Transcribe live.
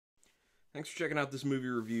Thanks for checking out this movie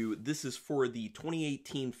review. This is for the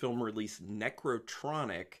 2018 film release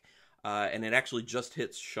Nekrotronic, and it actually just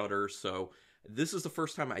hits Shudder, so this is the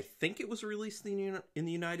first time I think it was released in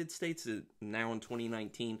the United States, now in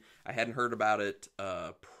 2019. I hadn't heard about it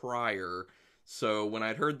prior, so when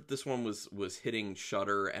I'd heard that this one was hitting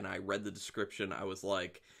Shudder and I read the description, I was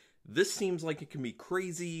like, this seems like it can be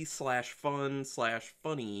crazy slash fun slash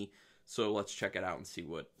funny, so let's check it out and see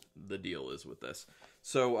what the deal is with this.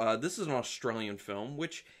 So this is an Australian film,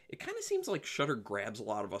 which it kind of seems like Shudder grabs a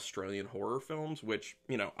lot of Australian horror films, which,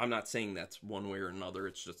 you know, I'm not saying that's one way or another.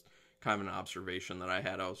 It's just kind of an observation that I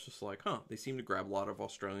had. I was just like, huh, they seem to grab a lot of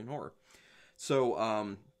Australian horror.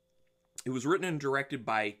 So it was written and directed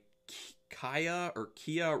by Kiah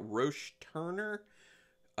Roache-Turner,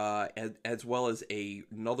 as well as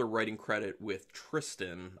another writing credit with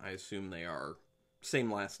Tristan. I assume they are,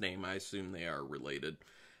 same last name, I assume they are related.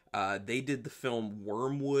 They did the film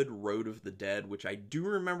Wormwood, Road of the Dead, which I do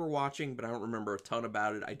remember watching, but I don't remember a ton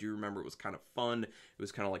about it. I do remember it was kind of fun. It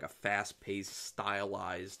was kind of like a fast-paced,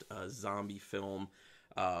 stylized zombie film.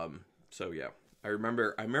 So yeah, I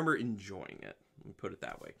remember enjoying it. Let me put it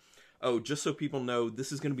that way. Oh, just so people know,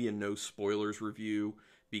 this is going to be a no spoilers review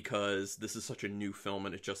because this is such a new film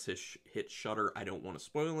and it just hit Shudder. I don't want to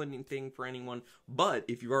spoil anything for anyone, but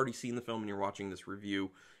if you've already seen the film and you're watching this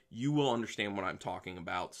review, you will understand what I'm talking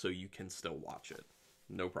about, so you can still watch it.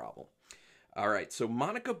 No problem. All right, so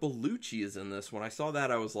Monica Bellucci is in this. When I saw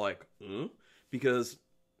that, I was like, because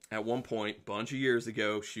at one point, bunch of years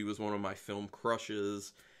ago, she was one of my film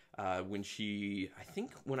crushes. I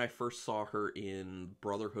think when I first saw her in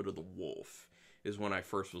Brotherhood of the Wolf is when I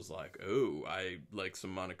first was like, oh, I like some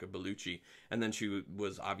Monica Bellucci. And then she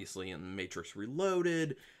was obviously in Matrix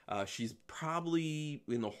Reloaded. She's probably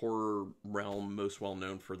in the horror realm most well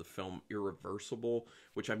known for the film Irreversible,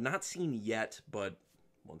 which I've not seen yet, but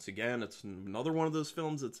once again, it's another one of those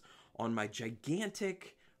films that's on my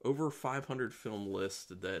gigantic over 500 film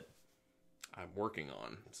list that I'm working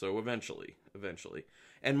on. So eventually.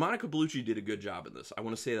 And Monica Bellucci did a good job in this. I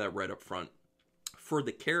want to say that right up front. For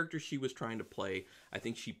the character she was trying to play, I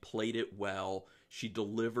think she played it well. She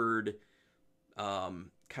delivered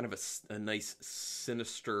kind of a nice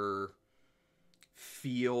sinister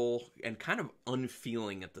feel and kind of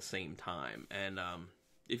unfeeling at the same time. And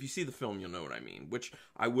if you see the film, you'll know what I mean, which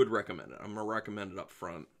I would recommend it. I'm going to recommend it up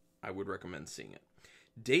front. I would recommend seeing it.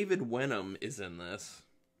 David Wenham is in this.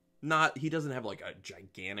 He doesn't have like a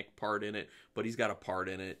gigantic part in it, but he's got a part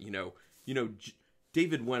in it.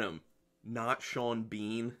 David Wenham, not Sean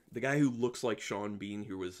Bean, the guy who looks like Sean Bean,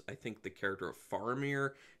 who was, I think, the character of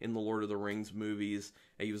Faramir in the Lord of the Rings movies.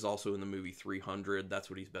 And he was also in the movie 300.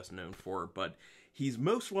 That's what he's best known for. But he's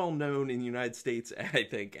most well known in the United States, I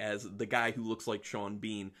think, as the guy who looks like Sean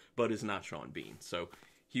Bean, but is not Sean Bean. So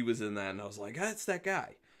he was in that, and I was like, it's that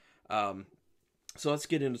guy. So let's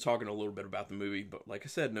get into talking a little bit about the movie. But like I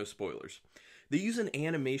said, no spoilers. They use an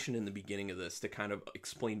animation in the beginning of this to kind of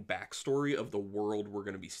explain backstory of the world we're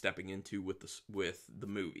going to be stepping into with the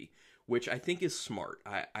movie, which I think is smart.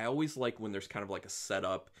 I always like when there's kind of like a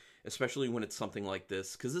setup, especially when it's something like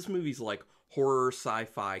this, because this movie's like horror,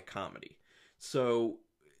 sci-fi, comedy. So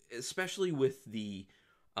especially with the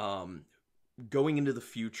going into the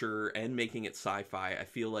future and making it sci-fi, I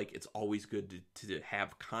feel like it's always good to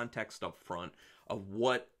have context up front of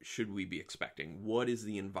what should we be expecting? What is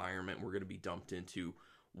the environment we're going to be dumped into?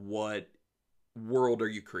 What world are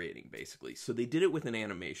you creating, basically? So they did it with an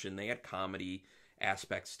animation. They had comedy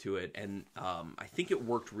aspects to it, and I think it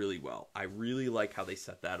worked really well. I really like how they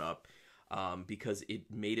set that up because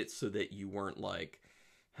it made it so that you weren't like,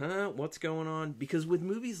 what's going on? Because with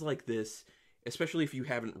movies like this, especially if you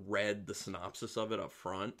haven't read the synopsis of it up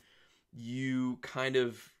front, you kind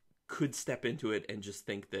of could step into it and just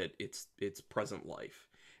think that it's present life.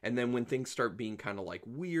 And then when things start being kind of like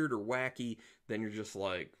weird or wacky, then you're just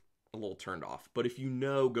like a little turned off. But if you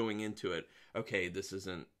know going into it, okay, this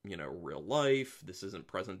isn't, real life, this isn't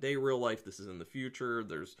present day real life, this is in the future,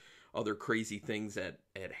 there's other crazy things at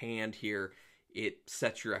hand here, it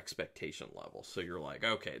sets your expectation level. So you're like,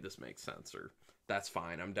 okay, this makes sense, or that's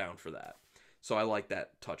fine, I'm down for that. So I like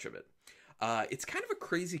that touch of it. It's kind of a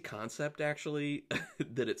crazy concept, actually,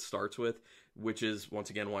 that it starts with, which is, once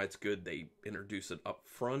again, why it's good they introduce it up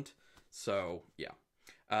front. So, yeah.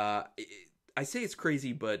 I say it's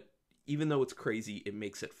crazy, but even though it's crazy, it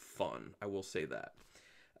makes it fun. I will say that.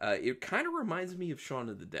 It kind of reminds me of Shaun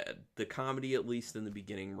of the Dead. The comedy, at least in the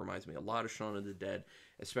beginning, reminds me a lot of Shaun of the Dead,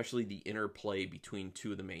 especially the interplay between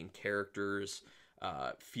two of the main characters.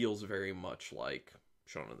 Feels very much like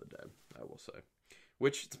Shaun of the Dead, I will say.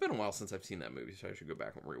 Which, it's been a while since I've seen that movie, so I should go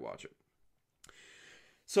back and rewatch it.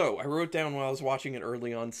 So, I wrote down while I was watching it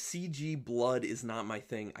early on, CG blood is not my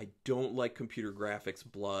thing. I don't like computer graphics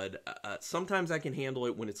blood. Sometimes I can handle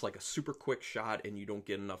it when it's like a super quick shot and you don't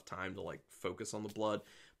get enough time to like focus on the blood.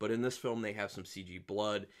 But in this film, they have some CG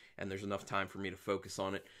blood and there's enough time for me to focus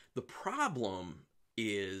on it. The problem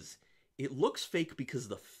is it looks fake because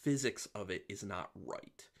the physics of it is not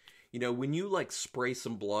right. You know, when you like spray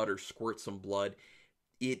some blood or squirt some blood,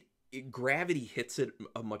 gravity hits it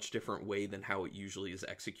a much different way than how it usually is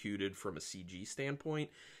executed from a CG standpoint.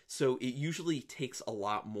 So it usually takes a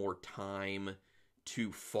lot more time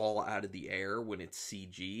to fall out of the air when it's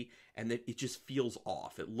CG, and that it just feels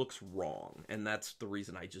off. It looks wrong, and that's the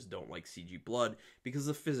reason I just don't like CG blood, because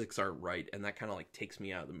the physics aren't right, and that kind of like takes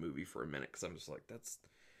me out of the movie for a minute, because I'm just like,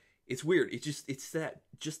 it's weird. It's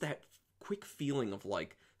that quick feeling of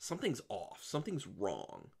like something's off, something's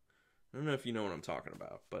wrong. I don't know if you know what I'm talking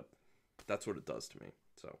about, but that's what it does to me.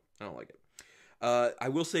 So I don't like it. I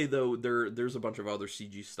will say though, there's a bunch of other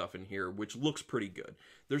CG stuff in here which looks pretty good.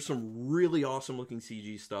 There's some really awesome looking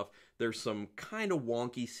CG stuff. There's some kind of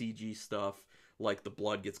wonky CG stuff, like the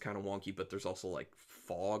blood gets kind of wonky, but there's also like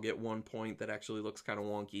fog at one point that actually looks kind of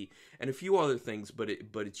wonky, and a few other things. But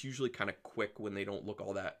it's usually kind of quick when they don't look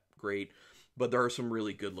all that great. But there are some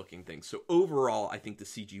really good looking things. So overall, I think the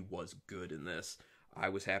CG was good in this. I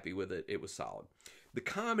was happy with it. It was solid. The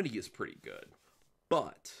comedy is pretty good,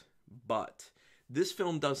 but this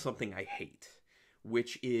film does something I hate,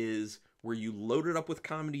 which is where you load it up with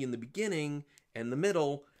comedy in the beginning and the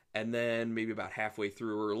middle, and then maybe about halfway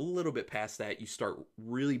through or a little bit past that, you start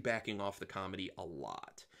really backing off the comedy a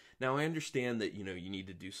lot. Now, I understand that, you know, you need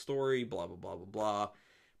to do story, blah, blah, blah, blah, blah,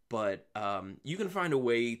 but you can find a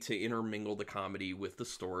way to intermingle the comedy with the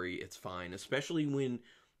story. It's fine, especially when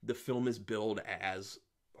the film is billed as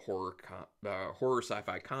horror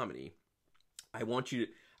sci-fi comedy. I want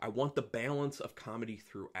the balance of comedy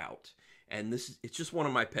throughout. And it's just one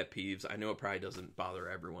of my pet peeves. I know it probably doesn't bother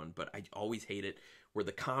everyone, but I always hate it where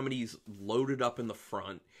the comedy's loaded up in the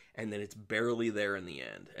front and then it's barely there in the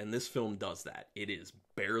end. And this film does that. It is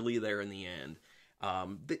barely there in the end.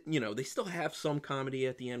 You know, they still have some comedy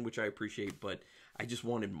at the end, which I appreciate, but I just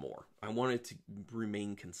wanted more. I wanted to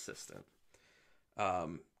remain consistent.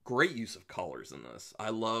 Great use of colors in this. I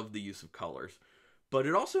love the use of colors. But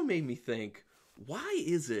it also made me think, why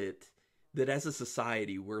is it that as a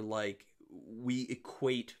society we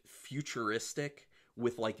equate futuristic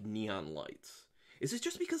with like neon lights? Is it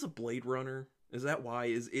just because of Blade Runner? Is that why?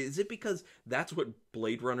 Is it because that's what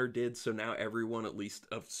Blade Runner did, so now everyone, at least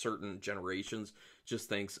of certain generations, just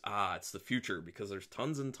thinks, it's the future because there's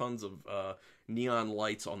tons and tons of neon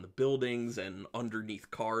lights on the buildings and underneath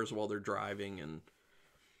cars while they're driving, and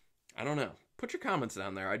I don't know. Put your comments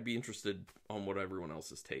down there. I'd be interested on what everyone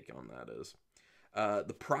else's take on that is.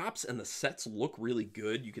 The props and the sets look really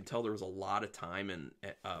good. You can tell there was a lot of time and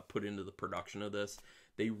put into the production of this.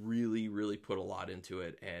 They really, really put a lot into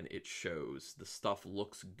it, and it shows. The stuff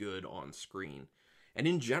looks good on screen. And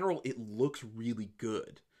in general, it looks really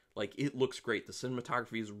good. Like, it looks great. The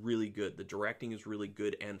cinematography is really good. The directing is really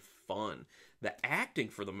good and fun. The acting,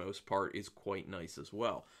 for the most part, is quite nice as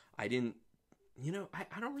well. I don't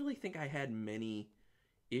really think I had many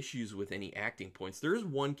issues with any acting points. There is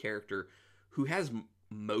one character who has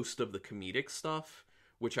most of the comedic stuff,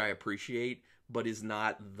 which I appreciate, but is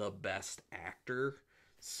not the best actor.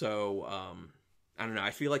 So, I don't know.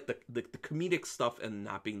 I feel like the comedic stuff and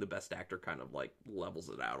not being the best actor kind of like levels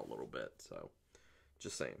it out a little bit. So,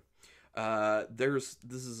 just saying. This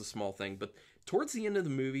is a small thing, but towards the end of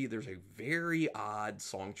the movie, there's a very odd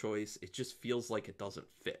song choice. It just feels like it doesn't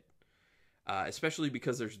fit. Especially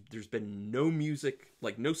because there's been no music,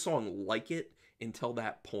 like no song like it until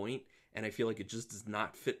that point, and I feel like it just does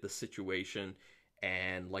not fit the situation.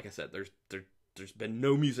 And like I said, there's been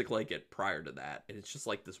no music like it prior to that, and it's just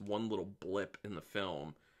like this one little blip in the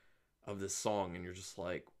film of this song, and you're just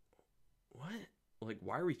like, what? Like,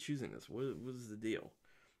 why are we choosing this? What is the deal?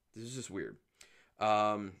 This is just weird.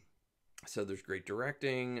 So there's great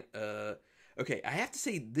directing. Okay, I have to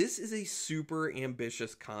say, this is a super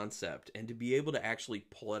ambitious concept, and to be able to actually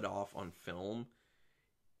pull it off on film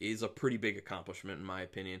is a pretty big accomplishment, in my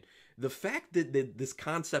opinion. The fact that this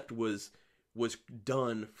concept was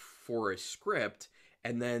done for a script,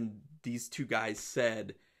 and then these two guys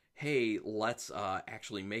said, hey, let's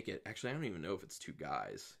actually make it. Actually, I don't even know if it's two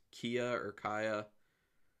guys. Kiah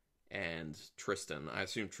and Tristan. I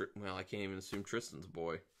assume, I can't even assume Tristan's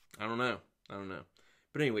boy. I don't know.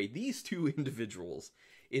 But anyway, these two individuals,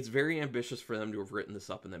 it's very ambitious for them to have written this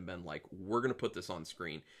up and then been like, we're going to put this on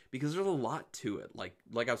screen. Because there's a lot to it. Like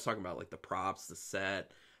I was talking about, like the props, the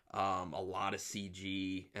set, a lot of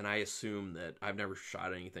CG, and I assume that I've never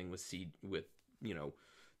shot anything with you know,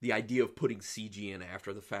 the idea of putting CG in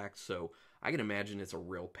after the fact, so I can imagine it's a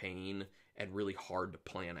real pain and really hard to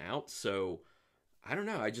plan out. So I don't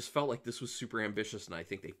know, I just felt like this was super ambitious, and I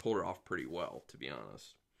think they pulled it off pretty well, to be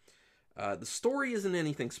honest. The story isn't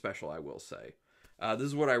anything special, I will say. This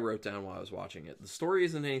is what I wrote down while I was watching it. The story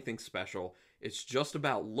isn't anything special. It's just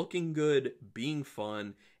about looking good, being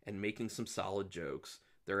fun, and making some solid jokes.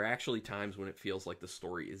 There are actually times when it feels like the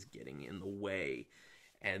story is getting in the way.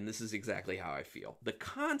 And this is exactly how I feel. The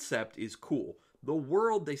concept is cool. The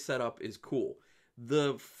world they set up is cool.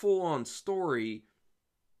 The full-on story,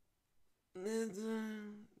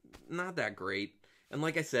 not that great. And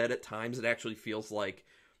like I said, at times it actually feels like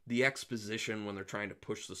the exposition when they're trying to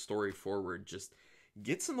push the story forward just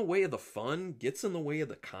gets in the way of the fun, gets in the way of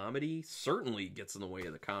the comedy, certainly gets in the way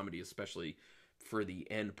of the comedy, especially for the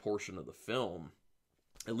end portion of the film.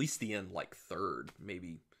 At least the end, like, third,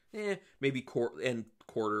 maybe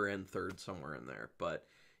quarter and third, somewhere in there. But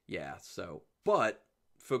yeah, so, but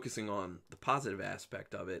focusing on the positive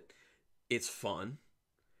aspect of it, it's fun,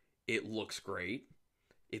 it looks great,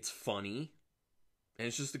 it's funny, and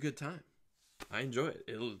it's just a good time. I enjoy it.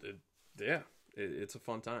 It's a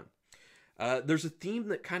fun time. There's a theme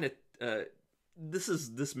that kind of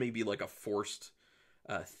this may be like a forced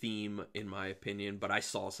theme in my opinion, but I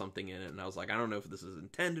saw something in it and I was like, I don't know if this is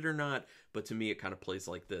intended or not, but to me it kind of plays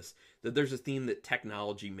like this, that there's a theme that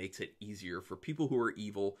technology makes it easier for people who are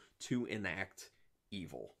evil to enact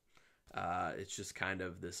evil. It's just kind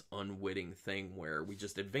of this unwitting thing where we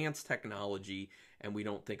just advance technology and we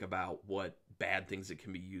don't think about what bad things it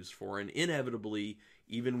can be used for. And inevitably,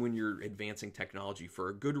 even when you're advancing technology for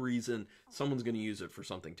a good reason, someone's going to use it for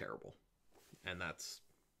something terrible. And that's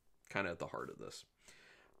kind of at the heart of this.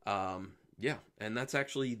 Yeah, and that's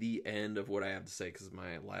actually the end of what I have to say, because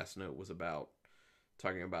my last note was about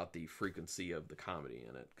talking about the frequency of the comedy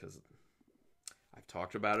in it, because I've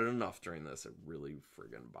talked about it enough during this. It really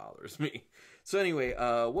friggin' bothers me. So anyway,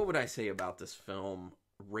 what would I say about this film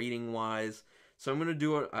rating-wise? So I'm going to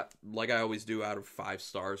do it like I always do, out of 5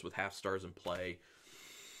 stars with half stars in play.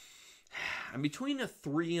 I'm between a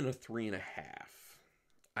 3 and a 3.5.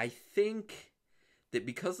 I think that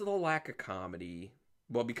because of the lack of comedy,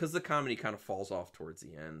 well, because the comedy kind of falls off towards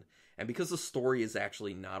the end, and because the story is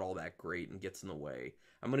actually not all that great and gets in the way,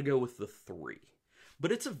 I'm going to go with the 3.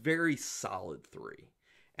 But it's a very solid 3.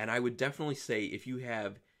 And I would definitely say, if you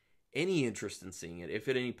have any interest in seeing it, if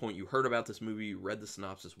at any point you heard about this movie, you read the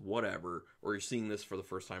synopsis, whatever, or you're seeing this for the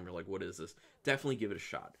first time, you're like, what is this? Definitely give it a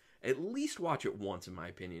shot. At least watch it once, in my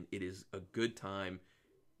opinion. It is a good time.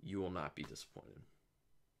 You will not be disappointed.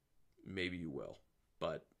 Maybe you will.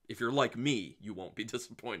 But if you're like me, you won't be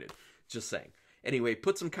disappointed. Just saying. Anyway,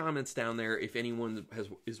 put some comments down there. If anyone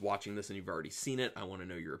is watching this and you've already seen it, I want to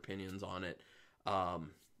know your opinions on it.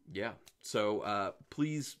 Yeah, so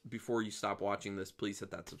please, before you stop watching this, please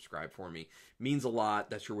hit that subscribe for me. It means a lot.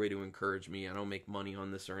 That's your way to encourage me. I don't make money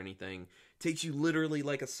on this or anything. It takes you literally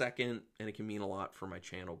like a second, and it can mean a lot for my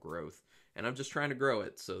channel growth. And I'm just trying to grow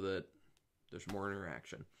it so that there's more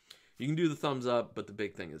interaction. You can do the thumbs up, but the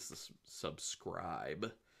big thing is the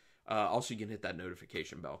subscribe. Also, you can hit that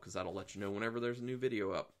notification bell, because that'll let you know whenever there's a new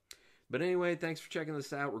video up. But anyway, thanks for checking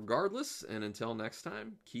this out regardless, and until next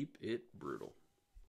time, keep it brutal.